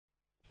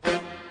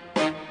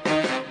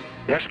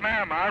Yes,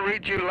 ma'am, I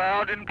read you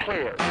loud and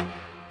clear.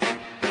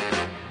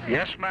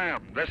 Yes,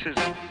 ma'am, this is...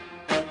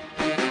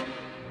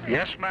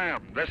 Yes,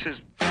 ma'am, this is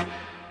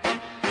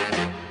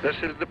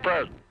the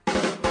president.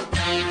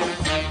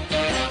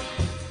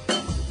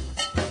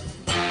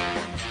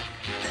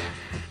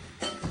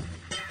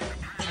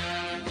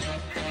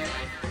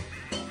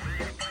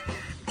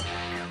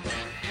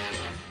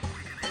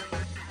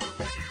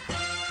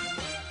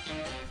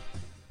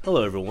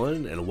 Hello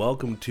everyone, and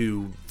welcome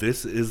to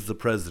This is the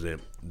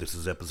President. This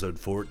is episode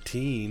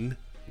 14,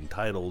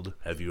 entitled,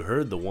 Have You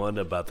Heard the One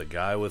About the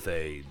Guy with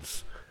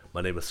AIDS?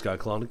 My name is Scott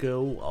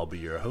Clonico. I'll be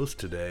your host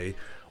today.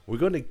 We're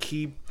going to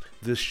keep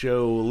this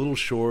show a little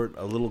short,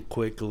 a little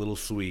quick, a little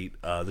sweet.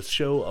 This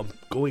show, I'm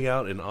going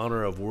out in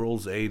honor of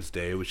World AIDS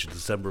Day, which is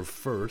December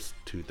 1st,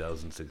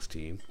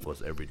 2016. Well,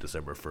 it's every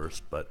December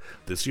 1st, but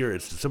this year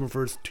it's December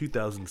 1st,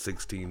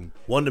 2016.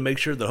 Wanted to make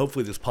sure that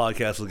hopefully this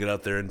podcast will get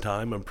out there in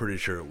time. I'm pretty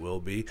sure it will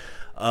be.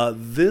 What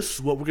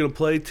we're going to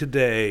play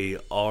today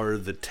are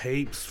the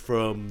tapes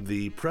from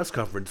the press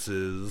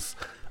conferences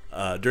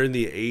during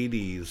the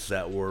 80s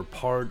that were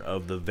part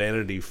of the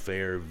Vanity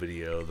Fair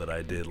video that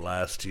I did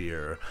last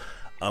year.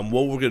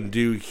 What we're going to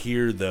do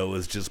here, though,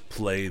 is just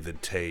play the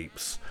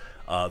tapes.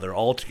 They're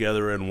all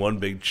together in one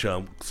big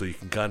chunk, so you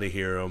can kind of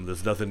hear them.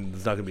 There's not going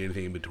to be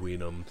anything in between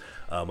them.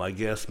 I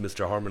guess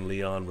Mr. Harmon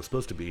Leon was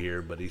supposed to be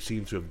here, but he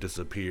seems to have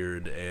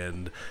disappeared.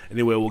 And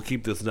anyway, we'll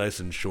keep this nice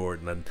and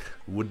short, and I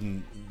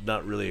wouldn't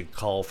not really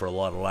call for a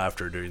lot of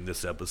laughter during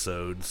this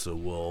episode. So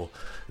we'll,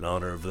 in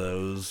honor of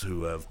those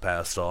who have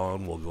passed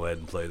on, we'll go ahead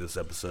and play this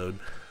episode.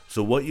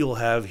 So what you'll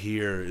have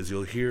here is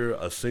you'll hear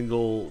a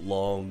single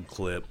long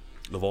clip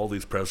of all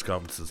these press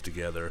conferences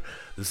together.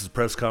 This is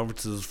press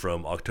conferences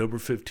from October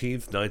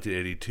 15th,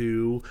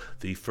 1982,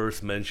 the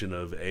first mention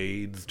of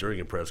AIDS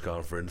during a press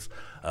conference,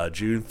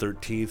 June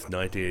 13th,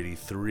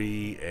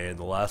 1983, and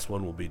the last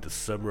one will be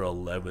December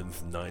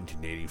 11th,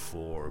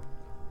 1984.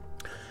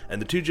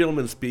 And the two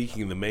gentlemen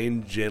speaking, the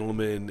main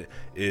gentleman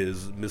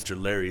is Mr.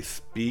 Larry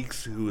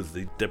Speakes, who is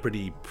the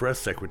deputy press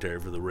secretary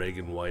for the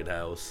Reagan White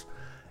House.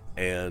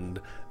 And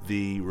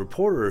the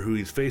reporter who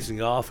he's facing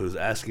off, who's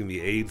asking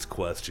the AIDS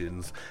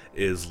questions,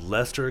 is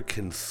Lester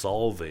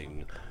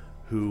Kinsolving,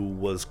 who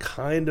was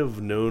kind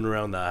of known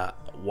around the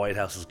White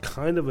House as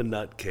kind of a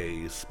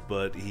nutcase,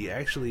 but he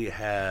actually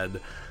had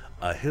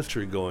a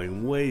history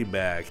going way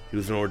back. He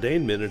was an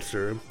ordained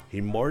minister. He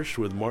marched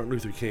with Martin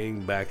Luther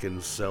King back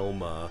in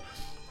Selma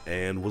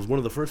and was one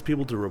of the first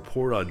people to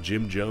report on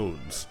Jim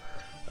Jones.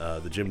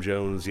 The Jim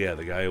Jones,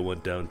 the guy who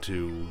went down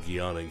to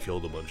Guyana and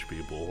killed a bunch of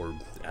people, or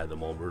had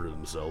them all murder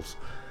themselves.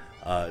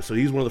 So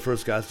he's one of the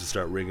first guys to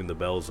start ringing the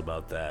bells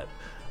about that.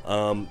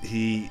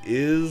 He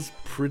is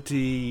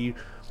pretty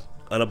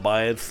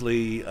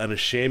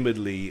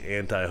unashamedly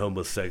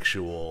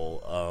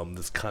anti-homosexual.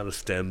 This kind of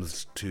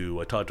stems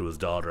to, I talked to his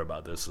daughter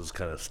about this,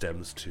 kind of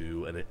stems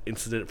to an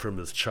incident from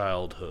his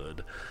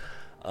childhood.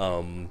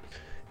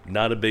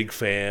 Not a big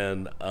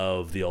fan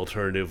of the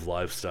alternative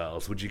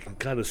lifestyles, which you can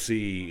kind of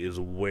see is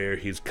where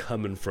he's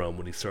coming from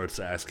when he starts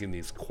asking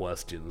these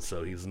questions.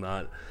 So he's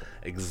not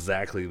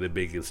exactly the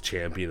biggest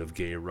champion of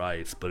gay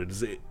rights, but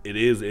it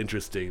is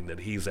interesting that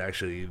he's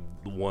actually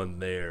the one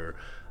there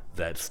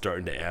that's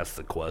starting to ask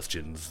the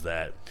questions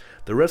that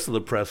the rest of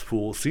the press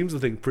pool seems to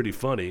think pretty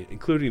funny,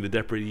 including the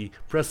deputy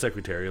press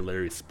secretary,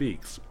 Larry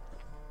Speakes.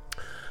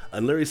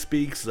 And Larry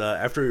Speakes,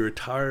 after he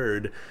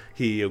retired,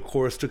 he, of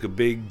course, took a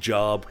big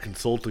job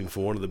consulting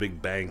for one of the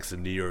big banks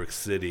in New York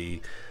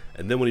City.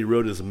 And then when he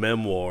wrote his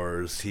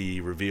memoirs,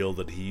 he revealed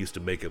that he used to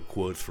make up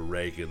quotes for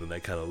Reagan, and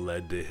that kind of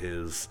led to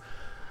his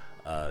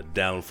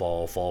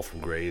fall from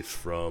grace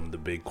from the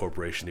big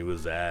corporation he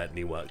was at, and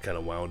he kind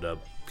of wound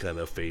up kind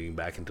of fading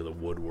back into the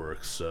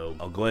woodwork. So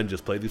I'll go ahead and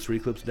just play these three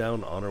clips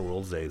down on our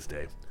World AIDS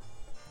Day.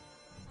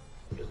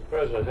 Does the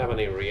President have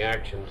any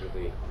reaction to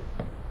the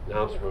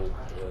announcement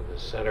of the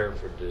Center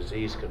for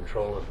Disease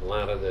Control in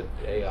Atlanta that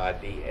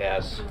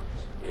AIDS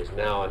is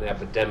now an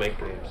epidemic,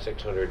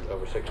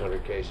 over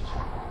 600 cases?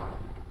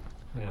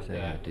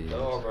 And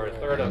over a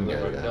third of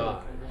them are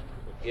died.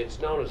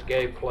 It's known as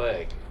gay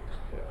plague.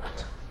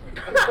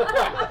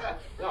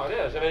 No, it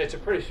is. I mean, it's a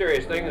pretty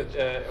serious thing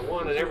that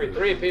 1 in every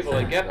 3 people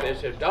that get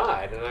this have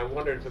died, and I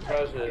wonder if the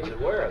President is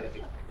aware of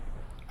it.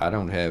 I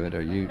don't have it.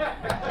 Are you?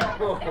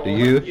 Do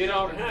you? You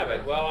don't have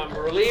it. Well, I'm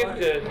relieved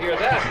to hear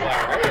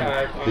that,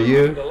 Larry. Do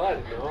you? I'm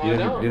delighted. No, you I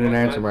don't. didn't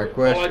answer my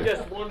question. Well, I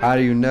just wondered, how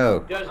do you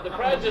know? Does the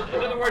President,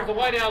 in other words, the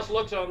White House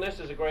looks on this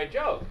as a great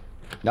joke?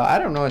 No, I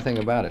don't know anything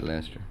about it,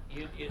 Lester.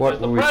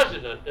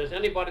 Does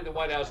anybody at the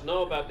White House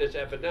know about this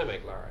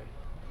epidemic, Larry?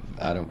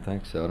 I don't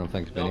think so. I don't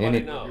think there's been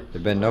Nobody knows.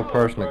 There's been no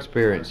personal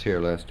experience here,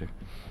 Lester.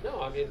 No,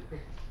 I mean, I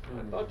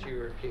thought you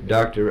were keeping...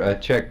 I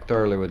checked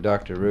thoroughly with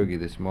Dr. Ruge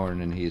this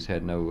morning, and he's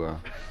had no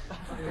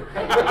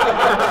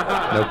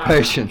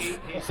patients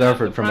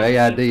suffered from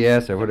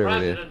AIDS or whatever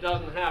it is. The President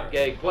doesn't have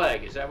gay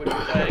plague. Is that what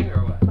you're saying,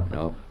 or what?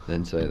 No,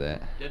 didn't say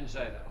that. Didn't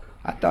say that.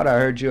 I thought I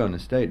heard you on the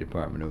State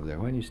Department over there.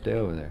 Why didn't you stay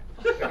over there?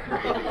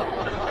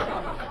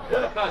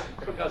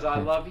 Because I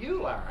love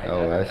you, Larry.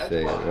 Oh, I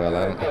see. Well,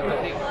 Let's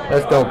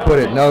let's don't put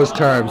it in those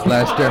terms,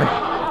 Lester.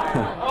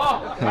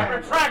 Oh, I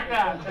retract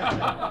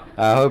that.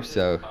 I hope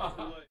so.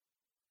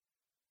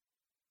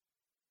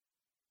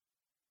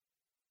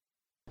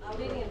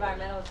 Leading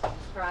environmentalists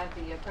described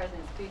the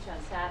president's speech on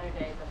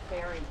Saturday as a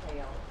fairy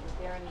tale. Is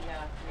there any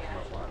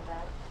reaction to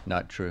that?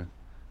 Not true.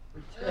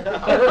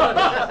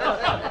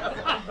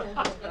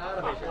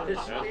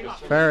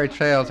 Fairy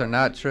tales are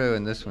not true,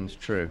 and this one's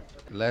true.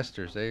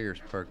 Lester's ears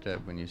perked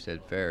up when you said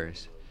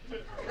fairies. He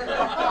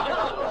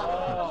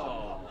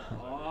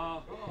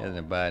has an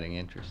abiding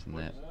interest in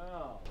that.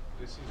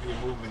 There seems to be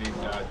a movement in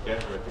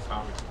Denver at the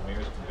Conference of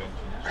Mayors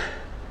Convention to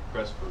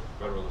press for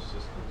federal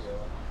assistance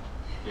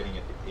getting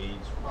at the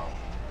AIDS problem. Is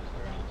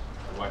there any,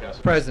 the White House...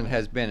 The president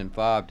has been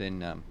involved in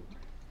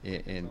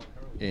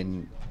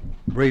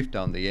briefed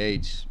on the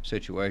AIDS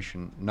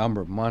situation a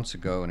number of months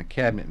ago in a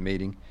cabinet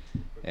meeting,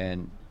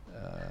 and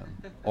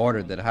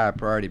ordered that high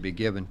priority be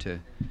given to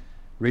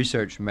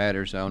research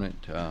matters on it.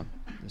 The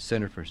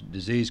Center for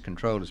Disease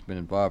Control has been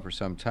involved for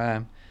some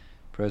time.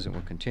 The president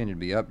will continue to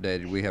be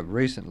updated. We have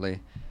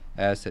recently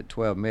asked that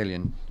 $12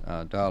 million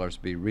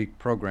be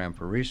reprogrammed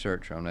for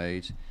research on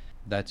AIDS.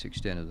 That's the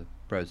extent of the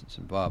president's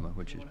involvement,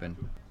 which has been...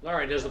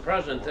 Larry, does the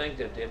president think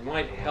that it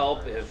might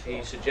help if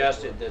he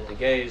suggested that the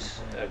gays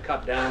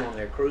cut down on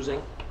their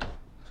cruising?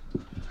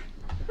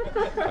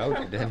 Told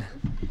you, didn't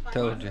I?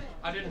 Told you.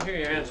 I didn't hear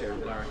your answer,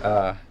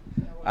 Larry.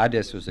 I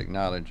just was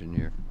acknowledging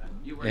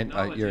your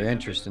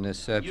interest in this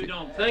subject. You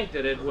don't think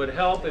that it would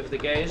help if the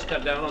gays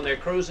cut down on their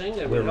cruising?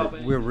 It would help.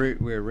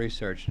 We're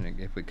researching it.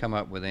 If we come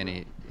up with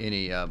any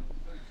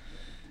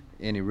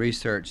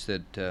research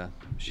that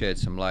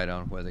sheds some light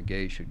on whether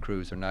gays should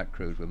cruise or not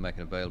cruise, we'll make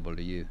it available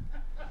to you.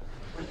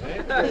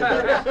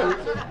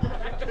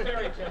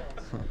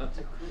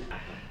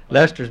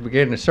 Lester's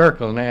beginning to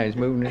circle now. He's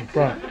moving in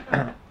front.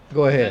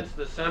 Go ahead. It's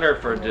the Center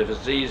for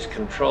Disease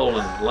Control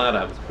in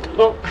Atlanta.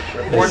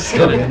 Reports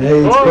that an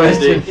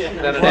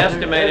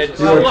estimated...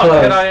 You were Look,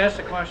 close. could I ask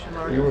a question,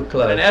 Mark? You were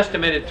close. An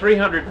estimated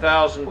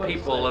 300,000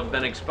 people have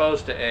been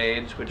exposed to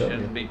AIDS, which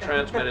can be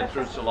transmitted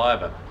through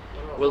saliva.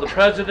 Will the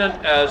President,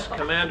 as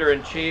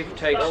Commander-in-Chief,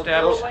 take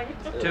steps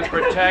to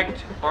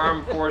protect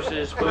armed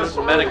forces, food,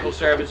 and medical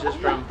services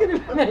from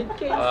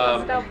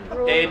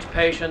AIDS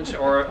patients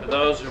or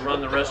those who run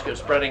the risk of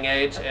spreading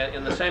AIDS,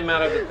 in the same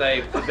manner that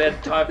they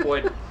forbid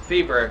typhoid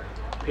fever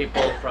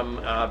people from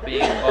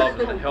being involved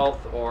in the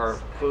health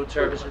or food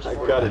services? I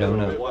don't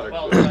know.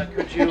 Well,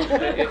 could you,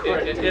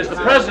 is the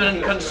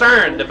President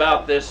concerned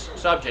about this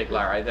subject,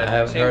 Larry, that I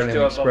haven't seems heard him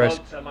to have express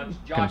evoked so much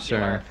concern.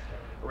 jocular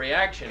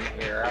reaction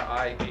here?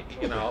 I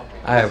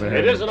haven't heard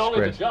It isn't him only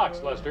the express.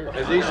 jocks, Lester.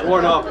 Has he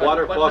sworn off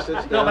water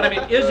faucets? No, but I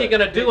mean, is he going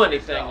to do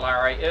anything,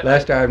 Larry?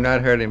 Lester, I have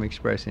not heard him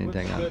express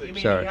anything on You it.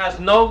 mean Sorry. he has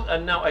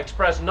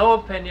expressed no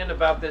opinion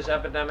about this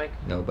epidemic?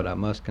 No, but I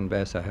must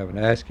confess I haven't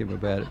asked him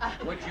about it.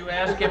 Would you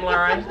ask him,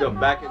 Larry? Go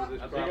back into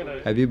this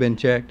problem. Have you been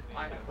checked?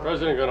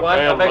 President going to What?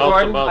 I ban beg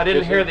pardon? mouth-to-mouth I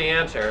didn't hear kissing? the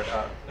answer,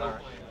 Larry.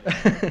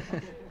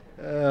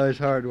 Oh, it's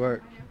hard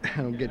work. I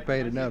don't get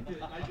paid enough.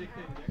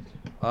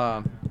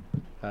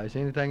 Is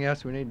there anything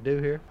else we need to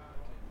do here?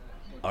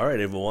 All right,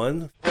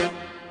 everyone. Yes,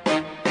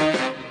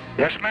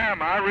 ma'am.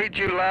 I read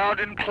you loud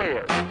and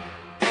clear.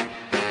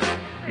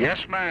 Yes,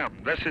 ma'am.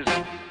 This is...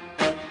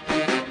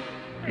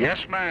 Yes,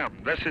 ma'am.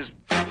 This is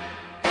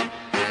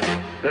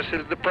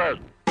the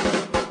president.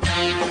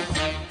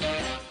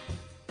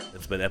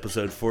 It's been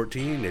episode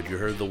 14. If you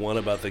heard the one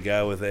about the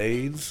guy with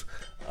AIDS,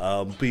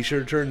 be sure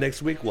to turn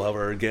next week. We'll have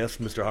our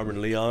guest, Mr.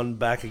 Harmon Leon,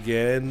 back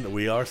again.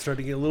 We are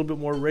starting to get a little bit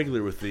more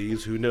regular with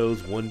these. Who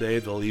knows, one day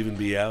they'll even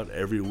be out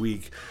every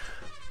week.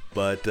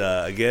 But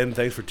again,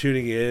 thanks for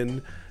tuning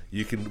in.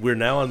 We're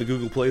now on the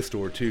Google Play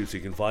Store too, so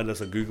you can find us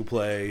on Google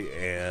Play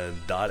and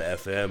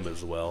 .fm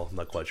as well. I'm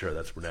not quite sure how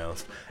that's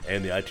pronounced,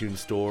 and the iTunes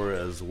Store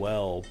as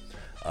well.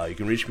 You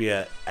can reach me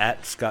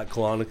at Scott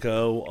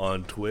Colonico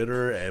on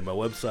Twitter, and my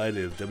website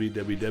is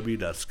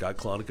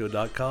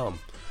www.scottcolonico.com.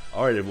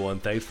 All right, everyone,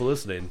 thanks for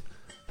listening.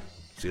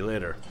 See you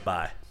later.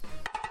 Bye.